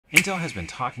Intel has been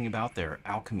talking about their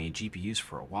Alchemy GPUs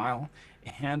for a while,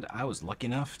 and I was lucky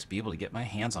enough to be able to get my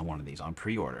hands on one of these on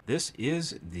pre-order. This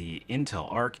is the Intel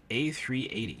Arc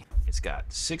A380. It's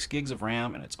got 6 gigs of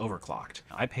RAM and it's overclocked.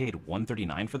 I paid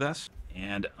 $139 for this,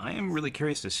 and I am really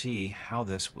curious to see how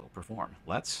this will perform.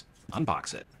 Let's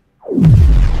unbox it.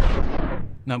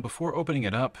 Now, before opening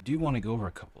it up, I do want to go over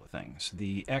a couple of things.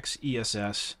 The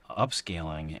XESS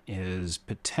upscaling is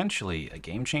potentially a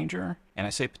game changer, and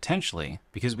I say potentially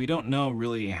because we don't know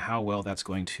really how well that's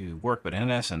going to work, but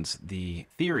in essence, the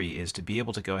theory is to be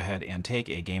able to go ahead and take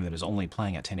a game that is only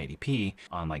playing at 1080p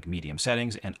on like medium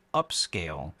settings and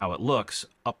upscale how it looks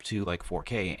up to like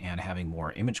 4K and having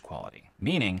more image quality.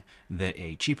 Meaning that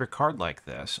a cheaper card like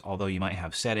this, although you might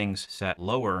have settings set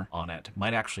lower on it,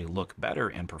 might actually look better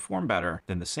and perform better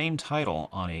than the same title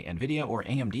on a Nvidia or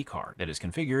AMD card that is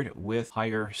configured with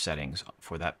higher settings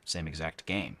for that same exact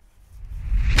game.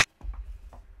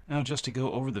 Now, just to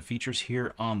go over the features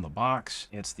here on the box,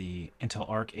 it's the Intel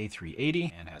Arc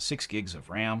A380 and has 6 gigs of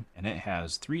RAM, and it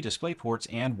has 3 display ports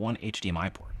and 1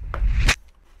 HDMI port.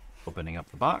 Opening up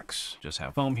the box, just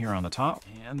have foam here on the top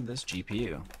and this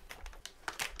GPU.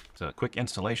 It's a quick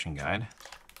installation guide.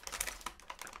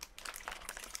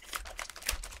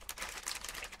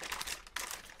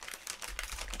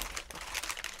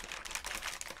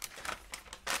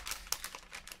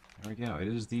 There we go, it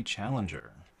is the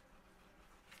Challenger.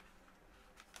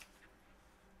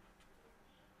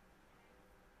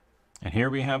 And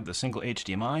here we have the single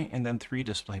HDMI and then 3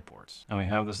 display ports. Now we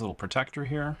have this little protector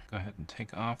here. Go ahead and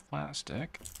take off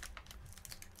plastic.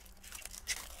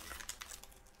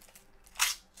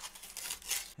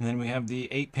 And then we have the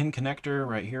 8-pin connector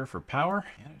right here for power,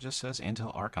 and it just says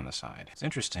Intel Arc on the side. What's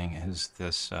interesting is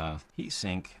this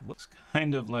heatsink looks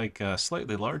kind of like a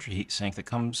slightly larger heatsink that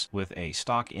comes with a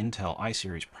stock Intel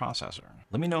i-series processor.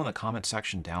 Let me know in the comment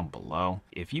section down below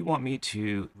if you want me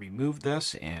to remove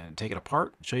this and take it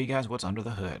apart and show you guys what's under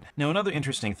the hood. Now, another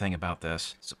interesting thing about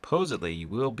this, supposedly you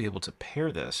will be able to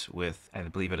pair this with, I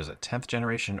believe it is a 10th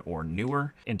generation or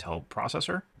newer Intel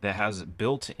processor that has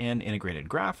built-in integrated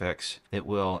graphics that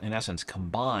will, in essence,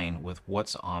 combine with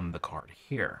what's on the card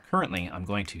here. Currently, I'm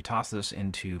going to toss this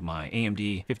into my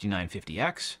AMD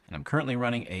 5950X, and I'm currently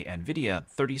running a Nvidia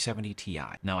 3070 Ti.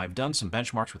 Now, I've done some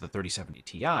benchmarks with the 3070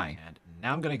 Ti, and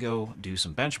now I'm going to go do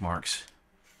some benchmarks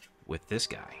with this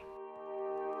guy.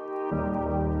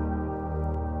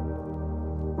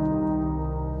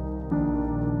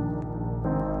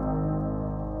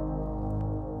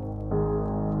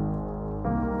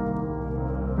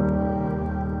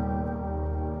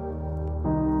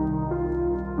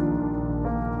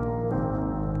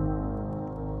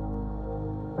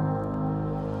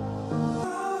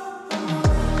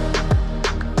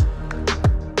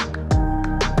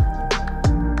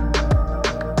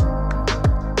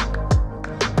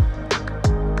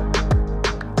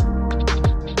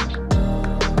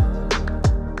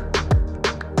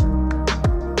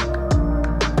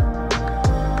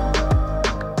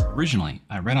 Originally,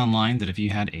 I read online that if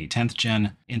you had a 10th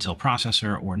gen Intel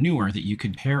processor or newer, that you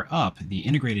could pair up the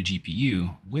integrated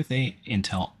GPU with a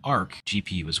Intel Arc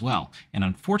GPU as well. And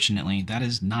unfortunately, that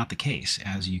is not the case.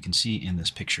 As you can see in this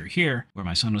picture here, where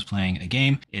my son was playing a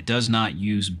game, it does not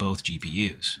use both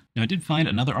GPUs. Now, I did find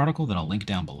another article that I'll link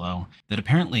down below that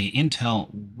apparently Intel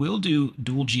will do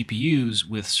dual GPUs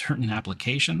with certain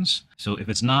applications. So if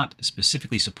it's not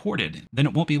specifically supported, then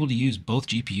it won't be able to use both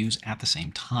GPUs at the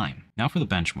same time. Now for the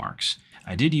benchmarks.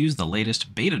 I did use the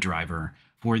latest beta driver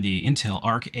for the Intel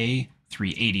Arc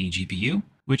A380 GPU,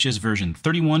 which is version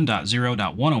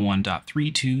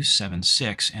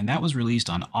 31.0.101.3276, and that was released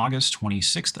on August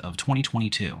 26th of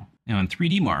 2022. Now in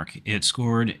 3D Mark, it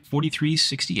scored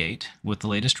 4368 with the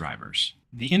latest drivers.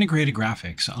 The integrated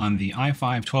graphics on the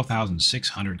i5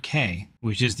 12600K,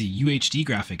 which is the UHD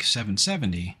graphics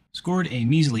 770, scored a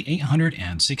measly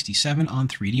 867 on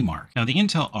 3D Mark. Now, the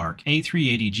Intel Arc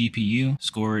A380 GPU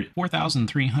scored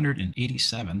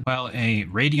 4,387, while a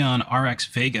Radeon RX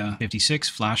Vega 56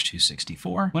 Flash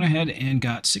 264 went ahead and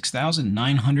got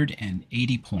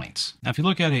 6,980 points. Now, if you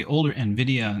look at an older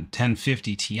Nvidia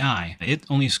 1050 Ti, it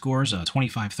only scores a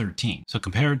 2513. So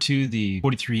compared to the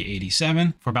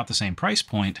 4387 for about the same price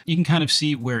point, you can kind of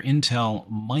see where Intel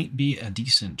might be a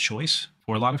decent choice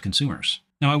for a lot of consumers.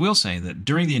 Now, I will say that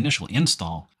during the initial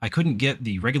install, I couldn't get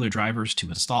the regular drivers to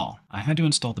install. I had to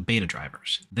install the beta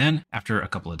drivers. Then, after a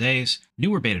couple of days,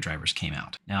 newer beta drivers came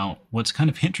out. Now, what's kind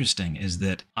of interesting is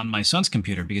that on my son's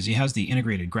computer, because he has the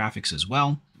integrated graphics as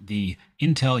well, the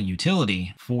Intel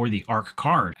utility for the ARC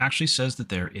card actually says that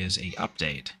there is a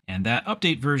update, and that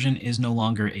update version is no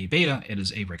longer a beta, it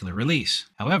is a regular release.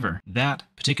 However, that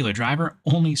particular driver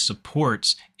only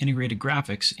supports integrated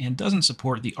graphics and doesn't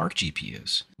support the ARC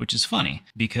GPUs, which is funny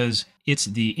because it's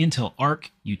the Intel Arc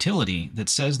utility that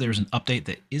says there's an update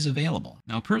that is available.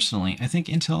 Now, personally, I think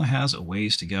Intel has a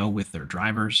ways to go with their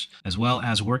drivers, as well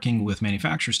as working with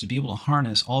manufacturers to be able to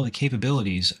harness all the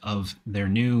capabilities of their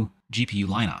new GPU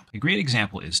lineup. A great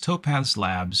example is Topaz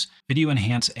Labs Video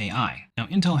Enhance AI. Now,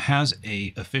 Intel has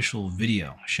an official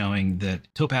video showing that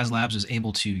Topaz Labs is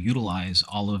able to utilize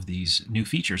all of these new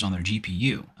features on their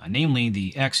GPU, namely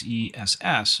the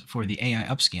XESS for the AI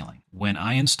upscaling. When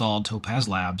I installed Topaz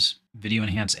Labs Video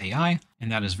Enhance AI,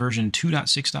 and that is version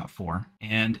 2.6.4,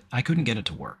 and I couldn't get it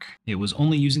to work. It was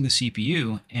only using the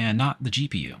CPU and not the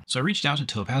GPU. So I reached out to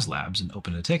Topaz Labs and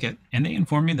opened a ticket, and they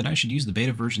informed me that I should use the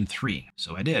beta version 3.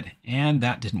 So I did, and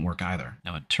that didn't work either.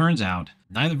 Now it turns out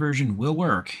neither version will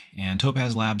work, and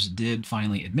Topaz Labs did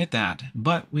finally admit that,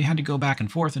 but we had to go back and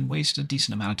forth and waste a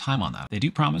decent amount of time on that. They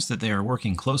do promise that they are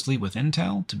working closely with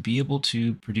Intel to be able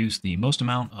to produce the most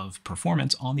amount of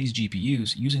performance on these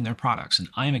GPUs using their products, and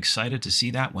I am excited to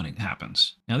see that when it happens.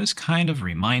 Now, this kind of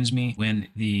reminds me when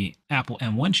the Apple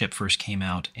M1 chip first came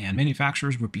out and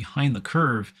manufacturers were behind the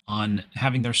curve on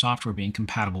having their software being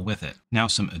compatible with it. Now,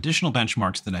 some additional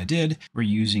benchmarks that I did were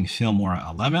using Filmora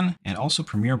 11 and also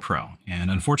Premiere Pro. And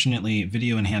unfortunately,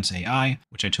 Video Enhance AI,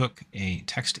 which I took a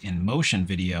text in motion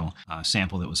video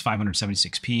sample that was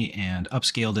 576p and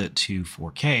upscaled it to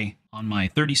 4K. On my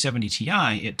 3070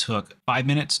 Ti, it took 5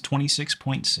 minutes,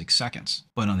 26.6 seconds.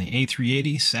 But on the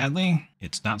A380, sadly,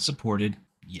 it's not supported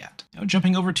yet. Now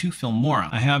jumping over to Filmora,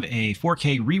 I have a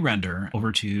 4K re-render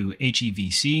over to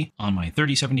HEVC on my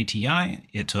 3070 Ti.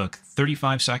 It took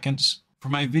 35 seconds. For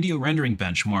my video rendering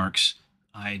benchmarks,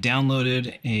 I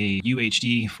downloaded a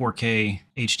UHD 4K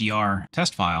HDR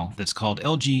test file that's called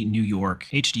LG New York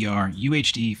HDR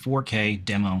UHD 4K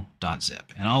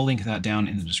demo.zip. And I'll link that down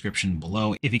in the description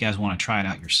below if you guys want to try it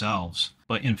out yourselves.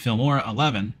 But in Filmora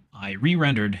 11, I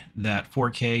re-rendered that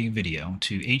 4K video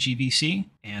to HEVC,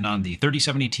 and on the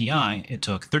 3070 Ti, it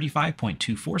took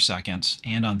 35.24 seconds,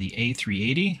 and on the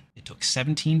A380, it took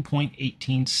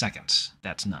 17.18 seconds.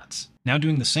 That's nuts. Now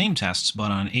doing the same tests,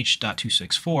 but on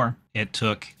H.264, it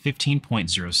took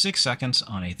 15.06 seconds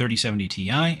on a 3070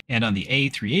 Ti, and on the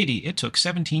A380, it took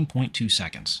 17.2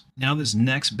 seconds. Now this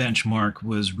next benchmark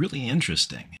was really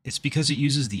interesting. It's because it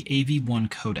uses the AV1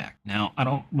 codec. Now, I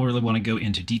don't really want to go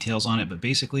into details on it, but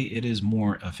basically it is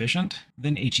more efficient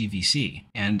than HEVC,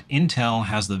 and Intel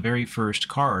has the very first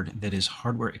card that is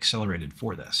hardware accelerated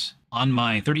for this. On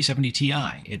my 3070 Ti,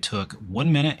 it took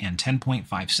 1 minute and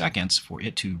 10.5 seconds for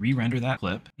it to re-render that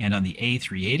clip, and on the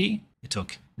A380, it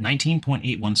took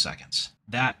 19.81 seconds.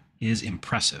 That is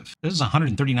impressive. This is a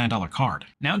 $139 card.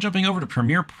 Now jumping over to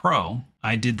Premiere Pro,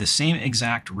 I did the same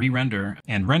exact re-render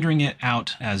and rendering it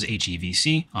out as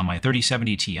HEVC. On my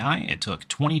 3070 Ti, it took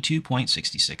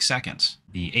 22.66 seconds.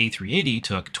 The A380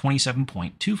 took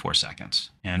 27.24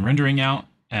 seconds. And rendering out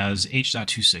as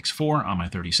H.264 on my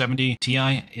 3070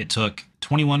 Ti, it took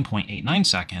 21.89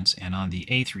 seconds, and on the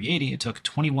A380, it took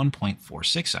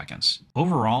 21.46 seconds.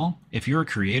 Overall, if you're a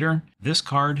creator, this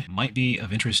card might be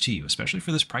of interest to you, especially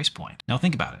for this price point. Now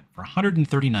think about it, for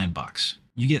 139 bucks,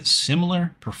 you get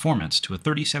similar performance to a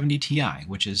 3070 Ti,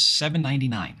 which is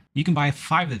 $799. You can buy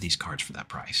 5 of these cards for that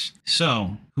price.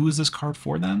 So who is this card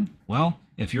for then? Well,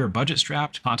 if you're a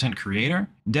budget-strapped content creator,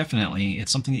 definitely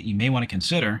it's something that you may want to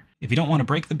consider if you don't want to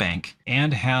break the bank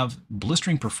and have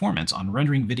blistering performance on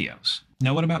rendering videos.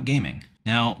 Now, what about gaming?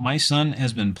 Now, my son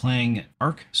has been playing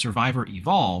Ark Survivor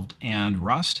Evolved and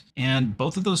Rust, and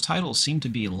both of those titles seem to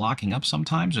be locking up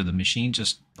sometimes, or the machine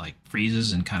just like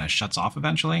freezes and kind of shuts off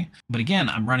eventually. But again,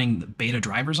 I'm running the beta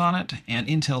drivers on it, and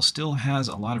Intel still has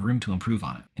a lot of room to improve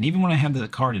on it. And even when I had the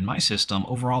card in my system,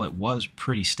 overall it was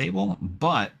pretty stable,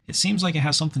 but it seems like it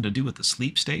has something to do with the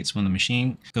sleep states. When the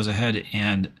machine goes ahead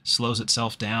and slows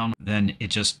itself down, then it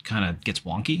just kind of gets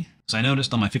wonky. So I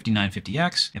noticed on my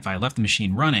 5950X, if I left the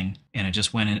machine running and it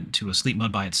just went into a sleep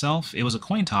mode by itself, it was a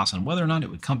coin toss on whether or not it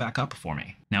would come back up for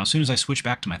me. Now, as soon as I switched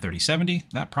back to my 3070,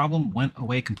 that problem went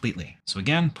away completely. So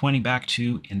again, pointing back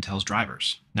to Intel's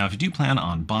drivers. Now, if you do plan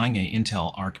on buying an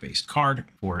Intel Arc-based card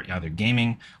for either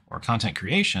gaming or content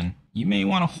creation, you may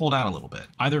want to hold out a little bit,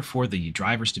 either for the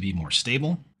drivers to be more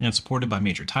stable and supported by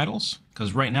major titles,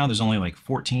 because right now there's only like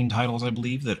 14 titles, I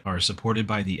believe, that are supported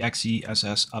by the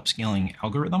XeSS upscaling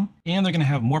algorithm, and they're going to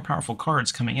have more powerful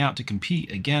cards coming out to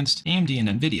compete against AMD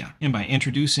and Nvidia. And by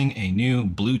introducing a new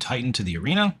Blue Titan to the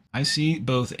arena, I see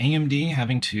both AMD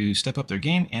having to step up their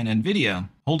game and Nvidia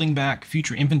holding back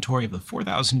future inventory of the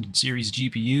 4000 series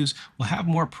GPUs will have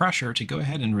more pressure to go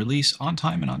ahead and release on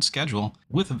time and on schedule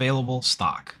with available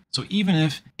stock. So even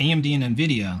if AMD and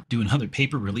Nvidia do another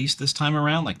paper release this time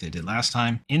around like they did last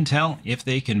time, Intel, if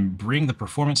they can bring the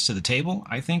performance to the table,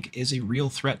 I think is a real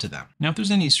threat to them. Now, if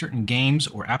there's any certain games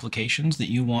or applications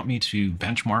that you want me to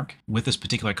benchmark with this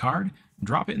particular card,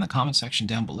 drop it in the comment section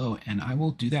down below and I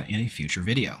will do that in a future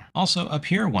video. Also up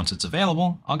here, once it's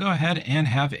available, I'll go ahead and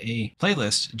have a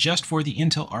playlist just for the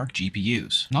Intel Arc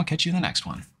GPUs, and I'll catch you in the next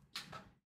one.